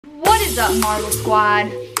is up, Marble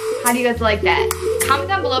Squad? How do you guys like that? Comment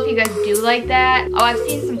down below if you guys do like that. Oh, I've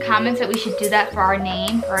seen some comments that we should do that for our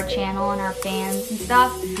name, for our channel and our fans and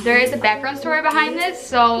stuff. There is a background story behind this.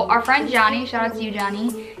 So our friend Johnny, shout out to you,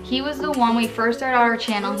 Johnny. He was the one, when we first started our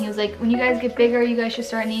channel, he was like, when you guys get bigger, you guys should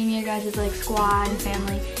start naming your guys' like squad and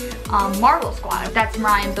family Marble Squad. That's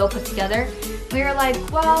Mariah and Bill put together. We were like,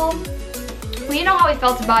 well, we didn't know how we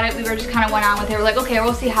felt about it. We were just kind of went on with it. We're like, okay,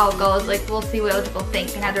 we'll see how it goes. Like, we'll see what other people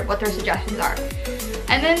think and what their suggestions are.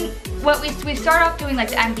 And then what we started off doing like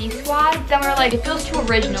the MB squad. Then we were like, it feels too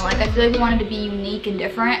original. Like, I feel like we wanted to be unique and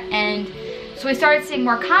different. And so we started seeing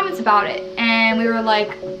more comments about it. And we were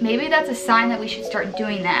like, maybe that's a sign that we should start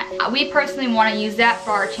doing that. We personally want to use that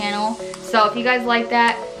for our channel. So if you guys like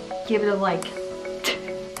that, give it a like.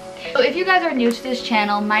 So if you guys are new to this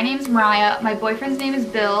channel, my name is Mariah, my boyfriend's name is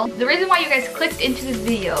Bill. The reason why you guys clicked into this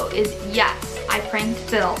video is, yes, I pranked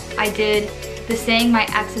Bill. I did the saying my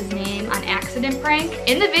ex's name on accident prank.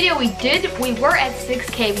 In the video we were at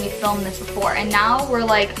 6K when we filmed this before, and now we're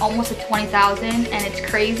like almost at 20,000, and it's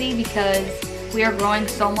crazy because we are growing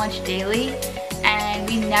so much daily, and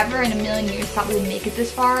we never in a million years probably would make it this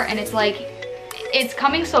far, and it's like, it's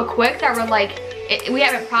coming so quick that we're like, we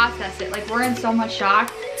haven't processed it. Like, we're in so much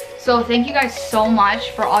shock. So thank you guys so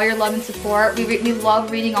much for all your love and support. We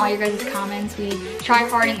love reading all your guys' comments. We try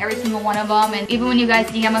harding every single one of them. And even when you guys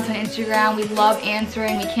DM us on Instagram, we love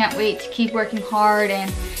answering. We can't wait to keep working hard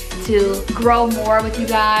and to grow more with you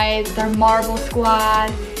guys, with our Marble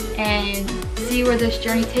Squad, and see where this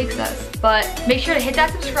journey takes us. But make sure to hit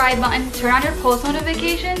that subscribe button, turn on your post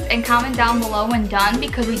notifications, and comment down below when done,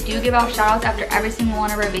 because we do give out shout outs after every single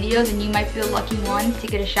one of our videos, and you might be the lucky one to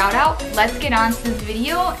get a shout out. Let's get on to this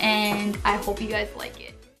video, and I hope you guys like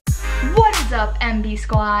it. What is up, MB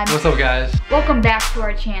Squad? What's up, guys? Welcome back to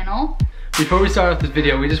our channel. Before we start off this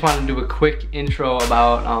video, we just wanted to do a quick intro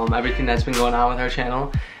about everything that's been going on with our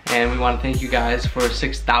channel. And we want to thank you guys for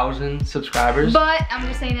 6,000 subscribers. But I'm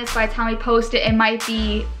just saying this, by the time we post it, it might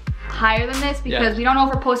be higher than this, because we don't know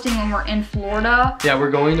if we're posting when we're in Florida. Yeah, we're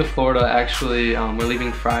going to Florida actually. We're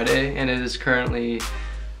leaving Friday, and it is currently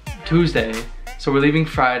Tuesday. So we're leaving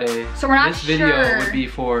Friday. So we're not sure. This video would be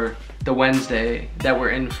for the Wednesday that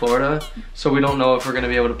we're in Florida. So we don't know if we're going to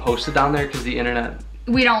be able to post it down there because the internet,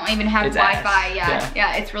 we don't even have Wi-Fi.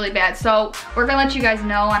 Yeah, it's really bad. So we're gonna let you guys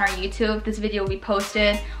know on our YouTube if this video will be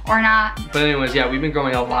posted or not. But anyways, yeah, we've been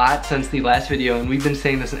growing a lot since the last video, and we've been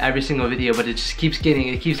saying this in every single video, but it just keeps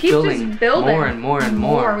building more and more and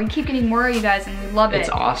more. We keep getting more of you guys, and we love it. It's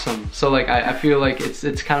awesome. So like, I feel like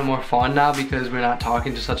it's kind of more fun now because we're not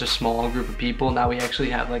talking to such a small group of people. Now we actually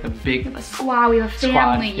have like a big squad. We have a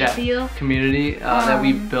family, you feel? Community that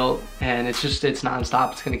we've built, and it's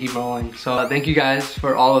non-stop. It's gonna keep rolling. So thank you guys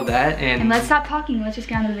for all of that, and let's stop talking, let's just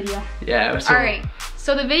get on to the video. Yeah, so alright,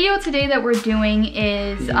 so the video today that we're doing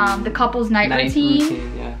is the couple's night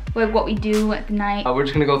routine. Yeah, like what we do at the night. We're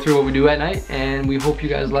just gonna go through what we do at night, and we hope you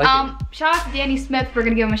guys like it. Shout out to Danny Smith, we're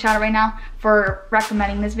gonna give him a shout out right now for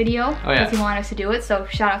recommending this video because he wanted us to do it, so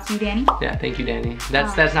shout out to you, Danny. Yeah, thank you, Danny.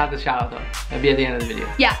 That's not the shout out though, that'd be at the end of the video.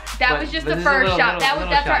 Yeah, that was just the first shout.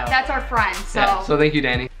 That's our friend, so yeah, so thank you,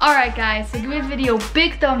 Danny. Alright guys, so give this video a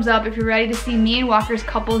big thumbs up if you're ready to see me and Walker's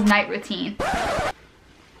couple's night routine.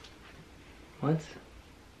 What?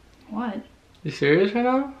 What? You serious right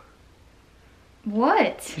now?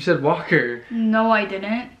 What? You said Walker. No, I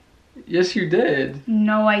didn't. Yes, you did.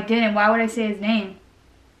 No, I didn't. Why would I say his name?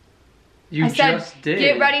 I said, did.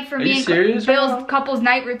 Get ready for me and Bill's couple's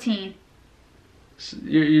night routine.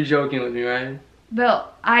 You're joking with me, right? Bill,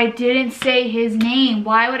 I didn't say his name.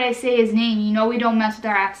 Why would I say his name? You know we don't mess with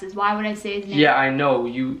our exes. Why would I say his name? Yeah, I know.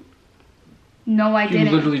 No, I didn't.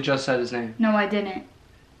 You literally just said his name. No, I didn't.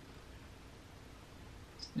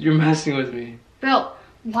 You're messing with me. Bill,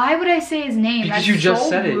 why would I say his name? Because you just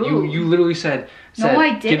said it. You literally said, no, I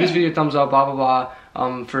didn't. Give this video a thumbs up, blah, blah,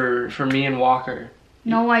 blah, for me and Walker.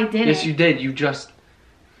 No, I didn't. Yes, you did. You just...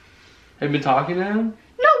 Have you been talking to him?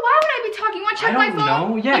 No, why would I be talking? You want to check my phone? I don't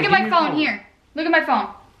know. Yeah, look at my phone here. Look at my phone.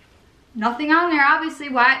 Nothing on there, obviously.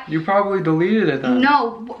 Why? You probably deleted it then.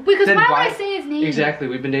 No, because why would I say his name? Exactly.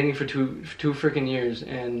 We've been dating for two freaking years,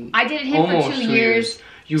 and I dated him for 2 years. So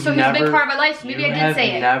he's a big part of my life. So maybe I did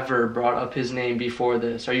say it. You have never brought up his name before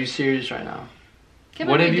this. Are you serious right now? Can't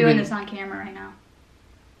believe you're doing this on camera right now.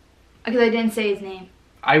 Because I didn't say his name.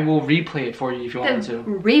 I will replay it for you if you want to.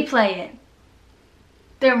 Replay it.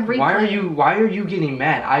 Then replay. Why are you getting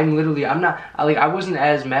mad? I wasn't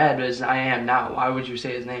as mad as I am now. Why would you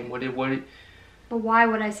say his name? But why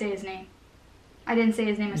would I say his name? I didn't say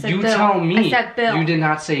his name. I said Bill. You tell me. I said Bill. You did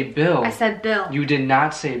not say Bill. I said Bill. You did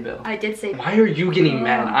not say Bill. I did say Bill. Why are you getting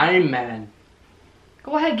mad? I'm mad.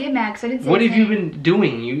 Go ahead, get mad, because I didn't say What his have you name. been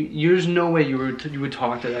doing? There's no way you would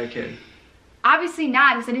talk to that kid. Obviously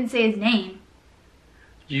not, because I didn't say his name.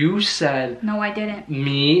 You said... No, I didn't.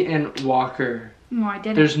 Me and Walker. No, I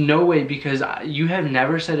didn't. There's no way, because you have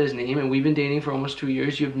never said his name, and we've been dating for almost 2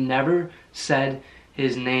 years. You've never said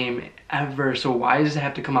his name ever, so why does it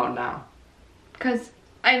have to come out now? Because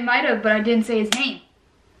I might have, but I didn't say his name.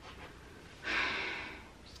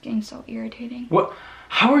 It's getting so irritating. What?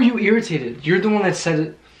 How are you irritated? You're the one that said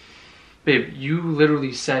it. Babe, you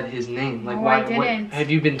literally said his name. Like, No, why? I didn't. What,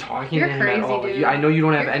 have you been talking You're to him crazy, at all? dude. I know you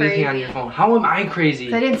don't have You're anything on crazy. your phone. How am I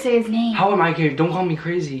crazy? I didn't say his name. How am I crazy? Don't call me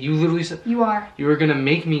crazy. You literally said You are. you were gonna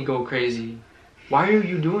make me go crazy. Why are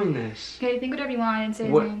you doing this? Okay, think whatever you want. I didn't say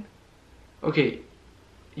his What? name. Okay,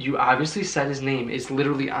 you obviously said his name. It's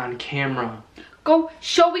literally on camera. Go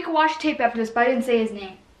show. We can watch tape after this, but I didn't say his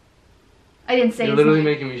name. I didn't say You're his literally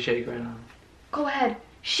name. making me shake right now. Go ahead.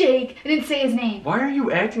 Shake. I didn't say his name. Why are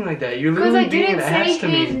you acting like that? You're Because literally I being didn't an say ass to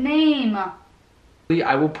his me. name.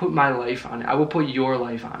 I will put my life on it. I will put your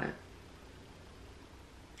life on it.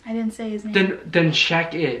 I didn't say his name. Then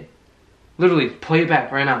check it. Literally, play it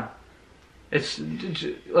back right now. It's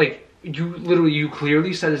like you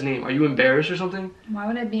clearly said his name. Are you embarrassed or something? Why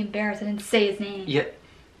would I be embarrassed? I didn't say his name. Yeah.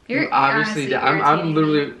 You're Obviously, honestly I'm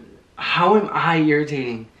literally. How am I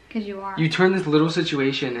irritating? Because you are. You turn this little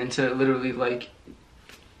situation into literally like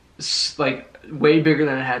way bigger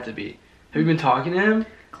than it had to be. Have you been talking to him?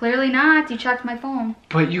 Clearly not. You checked my phone.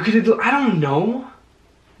 But you could have. I don't know.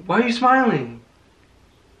 Why are you smiling?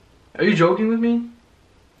 Are you joking with me?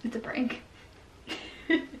 It's a prank.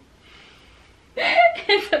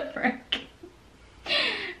 It's a prank.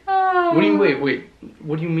 Oh. What do you wait?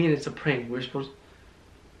 What do you mean it's a prank? We're supposed.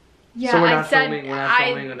 Yeah, So we're I not said filming. We're not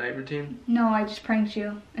filming a night routine. No, I just pranked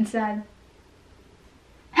you instead.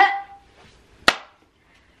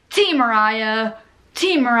 Team Mariah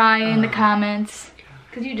in the comments,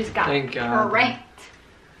 because you just got Thank God. pranked.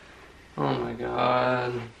 Oh my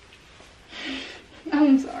God.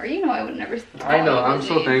 I'm sorry. You know I would never. I know. I'm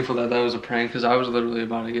so thankful that was a prank because I was literally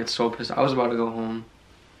about to get so pissed. I was about to go home.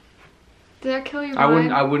 Did that kill your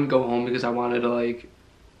vibe? I wouldn't go home because I wanted to like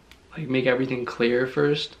make everything clear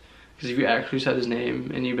first. Because if you actually said his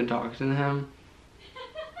name and you've been talking to him.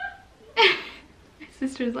 My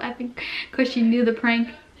sister's laughing because she knew the prank.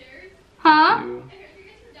 Huh?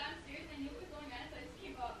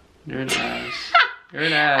 You're an ass. You're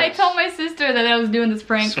an ass. I told my sister that I was doing this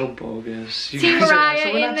prank. So bogus. Team Mariah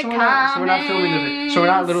in the comments. So we're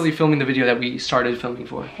not literally filming the video that we started filming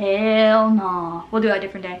for. Hell no. We'll do that a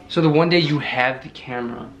different day. So the one day you have the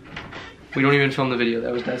camera, we don't even film the video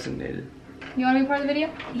that was designated. You want to be part of the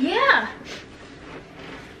video? Yeah.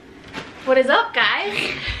 What is up,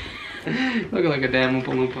 guys? Looking like a damn Oompa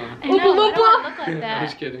Loompa. I know, I don't want to look like I'm that.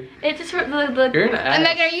 just kidding. It's just for the You're an ass. And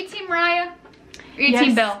Megan, are you Team Mariah? Or you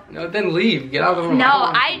Team Bill? No, then leave. Get out of the room. No,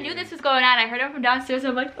 I knew this was going on. I heard him from downstairs.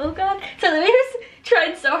 I'm like, oh God. So the was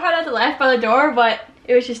trying so hard not to laugh by the door, but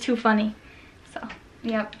it was just too funny. So,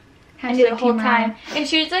 yep. I knew the whole time. And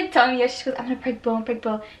she was like telling me, she goes, I'm gonna prank Bill,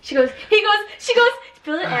 She goes,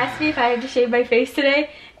 Bill asked me if I had to shave my face today.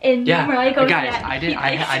 And Mariah goes, guys,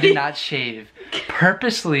 I did not shave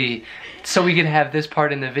purposely so we could have this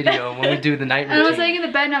part in the video when we do the night routine. And I was laying in the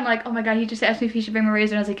bed and I'm like, oh my God, he just asked me if he should bring my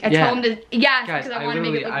razor. And I was like, I told him to, yes, guys, because I want to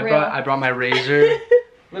make it look real. I brought my razor.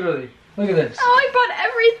 Literally, look at this. Oh, I brought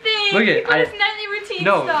everything. Look at he brought his nightly routine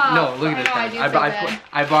no, stuff. No, look at this, guys.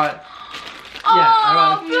 I bought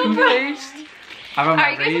toothpaste. I brought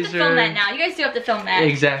my razor. You guys have to film that now. You guys do have to film that.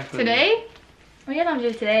 Exactly. Today? Well, you don't do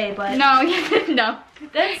it today, but. No, no.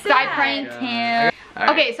 That's sad. I pranked him. Right.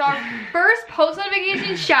 Okay, so our first post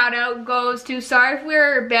notification shout out goes to, sorry if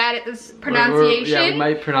we're bad at this pronunciation. Yeah, we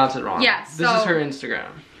might pronounce it wrong. Yes. This is her Instagram.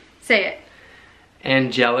 Say it.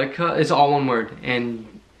 Angelica, it's all one word.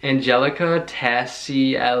 And Angelica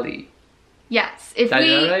Tassielli. Yes. Did I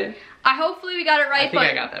get that right? Hopefully we got it right. I think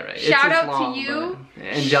I got that right. Shout out to you.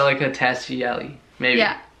 Angelica Tassielli. Maybe.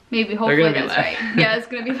 Yeah, maybe. Hopefully that's right. Yeah, it's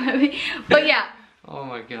gonna be funny. But yeah. Oh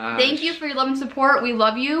my God. Thank you for your love and support. We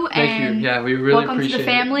love you. Thank you. Yeah, we really appreciate it. Welcome to the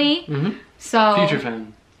family. Mm-hmm. So. Future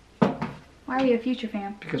fam. Why are we a future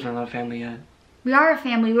fam? Because we're not a family yet. We are a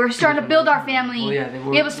family. We're starting to build our family. Well, yeah,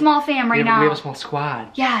 we have a small fam right now. We have a small squad.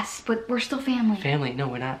 Yes, but we're still family. Family? No,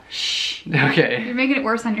 we're not. Shh. Okay. You're making it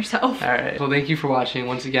worse on yourself. All right. Well, thank you for watching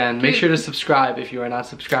once again. Make sure to subscribe if you are not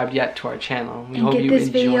subscribed yet to our channel. We hope you enjoy it. And get this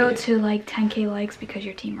video to like 10K likes because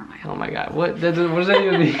you're Team Mariah. Oh my God. What does that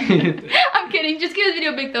even mean? I'm kidding. Just give the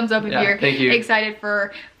video a big thumbs up if you're excited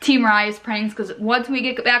for Team Mariah's pranks, because once we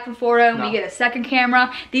get back from Florida and we get a second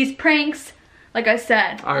camera, these pranks like I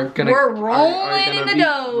said, we're rolling in the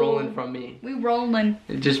dough. Rolling from me. We rolling.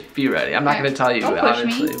 Just be ready. I'm not gonna tell you,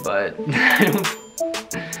 obviously, but.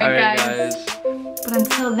 Alright, guys. But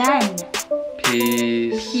until then.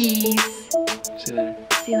 Peace. Peace. See you later.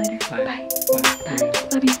 See you later. Bye. Bye.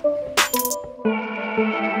 Love you.